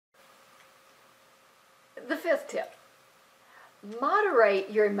The fifth tip, moderate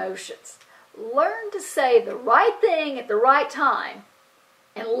your emotions. Learn to say the right thing at the right time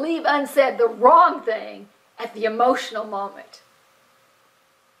and leave unsaid the wrong thing at the emotional moment.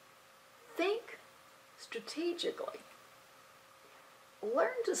 Think strategically.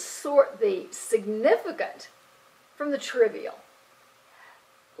 Learn to sort the significant from the trivial.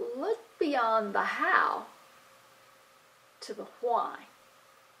 Look beyond the how to the why,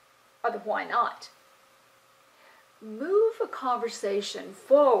 or the why not. Move a conversation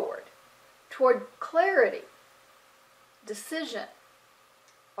forward toward clarity, decision,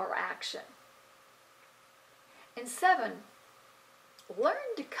 or action. And 7, learn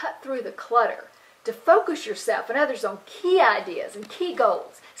to cut through the clutter, to focus yourself and others on key ideas and key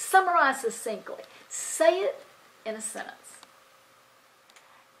goals. Summarize succinctly. Say it in a sentence.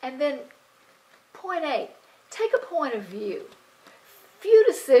 And then, point 8, take a point of view. Few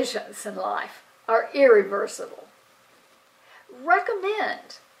decisions in life are irreversible.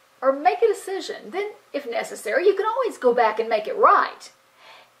 Recommend or make a decision. Then, if necessary, you can always go back and make it right.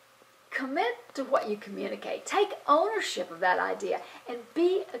 Commit to what you communicate. Take ownership of that idea and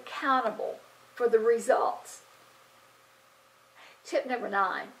be accountable for the results. Tip number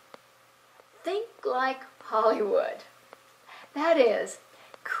 9, think like Hollywood. That is,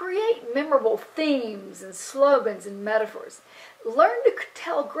 create memorable themes and slogans and metaphors. Learn to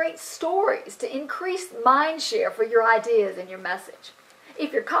tell great stories to increase mindshare for your ideas and your message.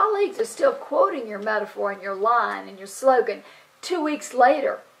 If your colleagues are still quoting your metaphor and your line and your slogan 2 weeks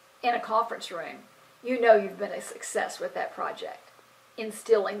later in a conference room, you know you've been a success with that project,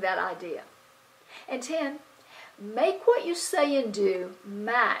 instilling that idea. And 10, make what you say and do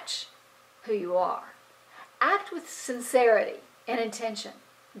match who you are. Act with sincerity and intention.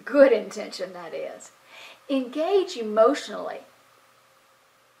 Good intention, that is. Engage emotionally.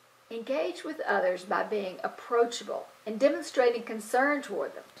 Engage with others by being approachable and demonstrating concern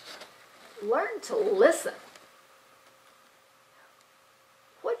toward them. Learn to listen.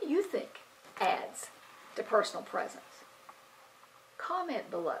 What do you think adds to personal presence? Comment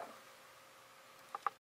below.